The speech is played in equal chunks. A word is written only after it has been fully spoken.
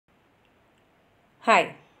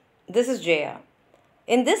Hi, this is Jaya.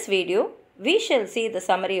 In this video, we shall see the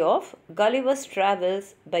summary of Gulliver's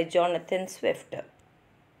Travels by Jonathan Swift.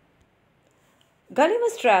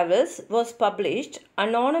 Gulliver's Travels was published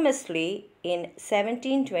anonymously in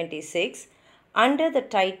 1726 under the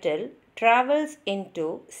title Travels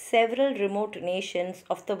into Several Remote Nations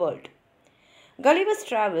of the World. Gulliver's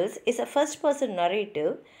Travels is a first-person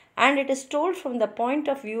narrative and it is told from the point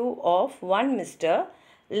of view of one Mr.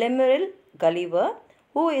 Lemuel Gulliver,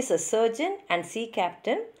 who is a surgeon and sea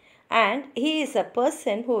captain, and he is a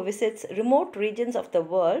person who visits remote regions of the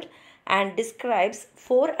world and describes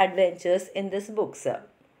 4 adventures in this book.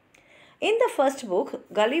 In the first book,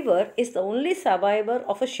 Gulliver is the only survivor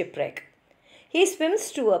of a shipwreck. He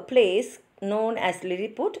swims to a place known as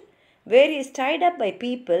Lilliput, where he is tied up by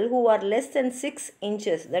people who are less than 6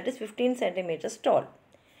 inches, that is 15 centimeters tall.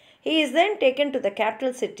 He is then taken to the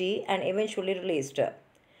capital city and eventually released.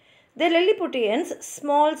 The Lilliputians'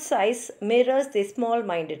 small size mirrors their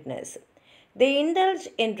small-mindedness. They indulge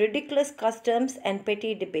in ridiculous customs and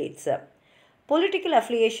petty debates. Political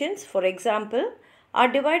affiliations, for example, are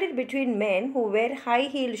divided between men who wear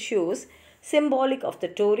high-heeled shoes, symbolic of the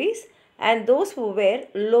Tories, and those who wear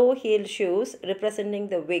low-heeled shoes, representing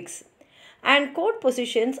the Whigs. And court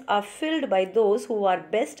positions are filled by those who are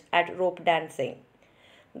best at rope dancing.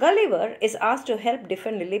 Gulliver is asked to help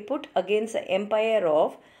defend Lilliput against the empire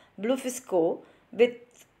of Blefuscu, with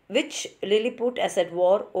which Lilliput is at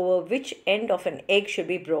war over which end of an egg should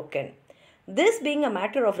be broken, this being a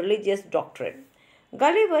matter of religious doctrine.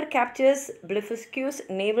 Gulliver captures Blefuscu's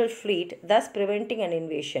naval fleet, thus preventing an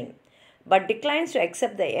invasion, but declines to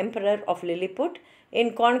accept the emperor of Lilliput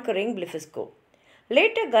in conquering Blefuscu.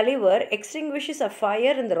 Later, Gulliver extinguishes a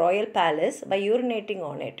fire in the royal palace by urinating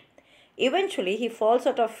on it. Eventually, he falls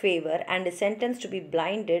out of favor and is sentenced to be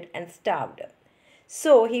blinded and starved.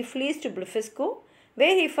 So, he flees to Blefuscu,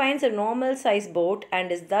 where he finds a normal-sized boat and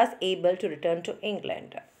is thus able to return to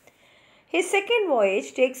England. His second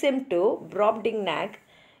voyage takes him to Brobdingnag,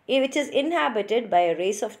 which is inhabited by a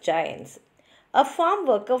race of giants. A farm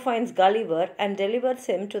worker finds Gulliver and delivers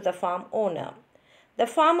him to the farm owner. The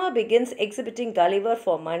farmer begins exhibiting Gulliver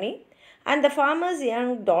for money, and the farmer's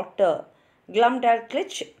young daughter,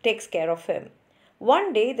 Glumdalclitch, takes care of him.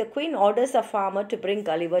 One day, the queen orders the farmer to bring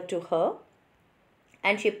Gulliver to her,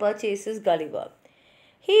 and she purchases Gulliver.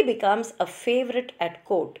 He becomes a favorite at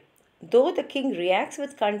court, though the king reacts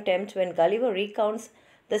with contempt when Gulliver recounts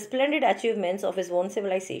the splendid achievements of his own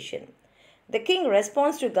civilization. The king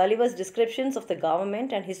responds to Gulliver's descriptions of the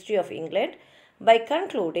government and history of England by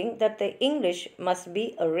concluding that the English must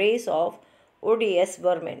be a race of odious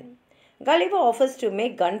vermin. Gulliver offers to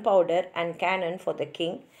make gunpowder and cannon for the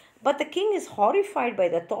king, but the king is horrified by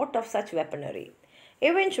the thought of such weaponry.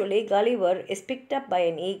 Eventually, Gulliver is picked up by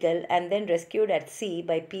an eagle and then rescued at sea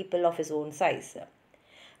by people of his own size.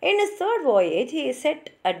 In his third voyage, he is set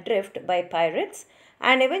adrift by pirates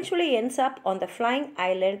and eventually ends up on the flying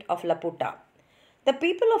island of Laputa. The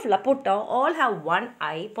people of Laputa all have one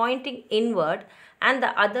eye pointing inward and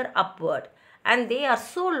the other upward, and they are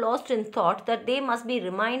so lost in thought that they must be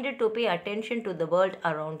reminded to pay attention to the world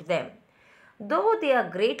around them. Though they are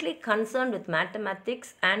greatly concerned with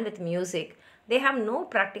mathematics and with music, they have no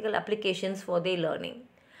practical applications for their learning.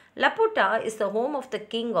 Laputa is the home of the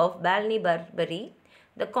king of Balnibarbi,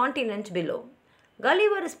 the continent below.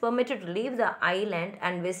 Gulliver is permitted to leave the island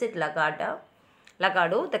and visit Lagado,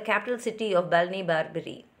 the capital city of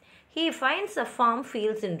Balnibarbi. He finds the farm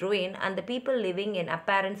fields in ruin and the people living in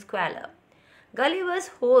apparent squalor. Gulliver's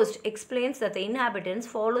host explains that the inhabitants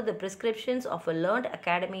follow the prescriptions of a learned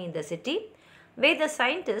academy in the city, where the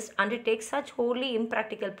scientists undertake such wholly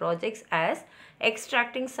impractical projects as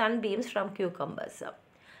extracting sunbeams from cucumbers.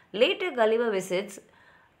 Later, Gulliver visits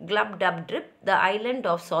Glubdubdrib, the island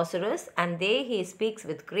of sorcerers, and there he speaks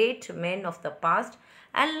with great men of the past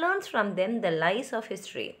and learns from them the lies of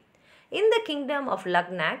history. In the kingdom of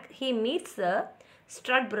Luggnagg, he meets the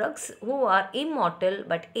Strudbrugs, who are immortal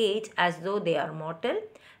but age as though they are mortal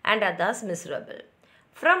and are thus miserable.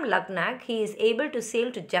 From Luggnagg, he is able to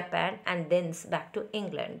sail to Japan and thence back to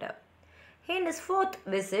England. In his fourth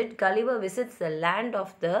visit, Gulliver visits the land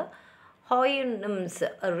of the Houyhnhnms,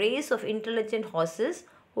 a race of intelligent horses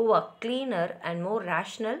who are cleaner and more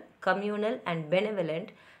rational, communal and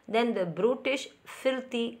benevolent than the brutish,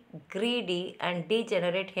 filthy, greedy and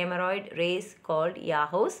degenerate hemorrhoid race called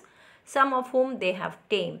Yahos, some of whom they have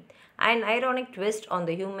tamed, an ironic twist on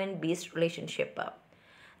the human-beast relationship.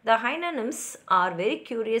 The Houyhnhnms are very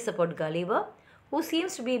curious about Gulliver, who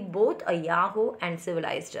seems to be both a Yahoo and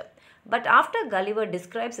civilized. But after Gulliver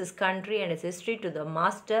describes his country and his history to the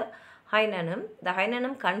master Heinanum, the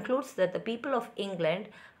Heinanum concludes that the people of England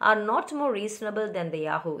are not more reasonable than the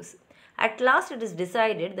Yahoos. At last it is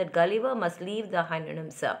decided that Gulliver must leave the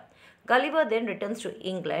Heinanums. Gulliver then returns to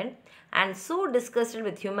England and so disgusted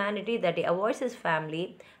with humanity that he avoids his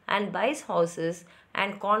family and buys horses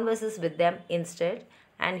and converses with them instead.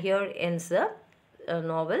 And here ends the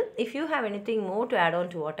novel. If you have anything more to add on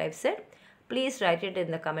to what I've said, please write it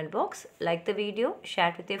in the comment box. Like the video, share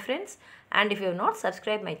it with your friends, and if you have not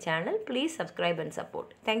subscribed my channel, please subscribe and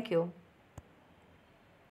support. Thank you.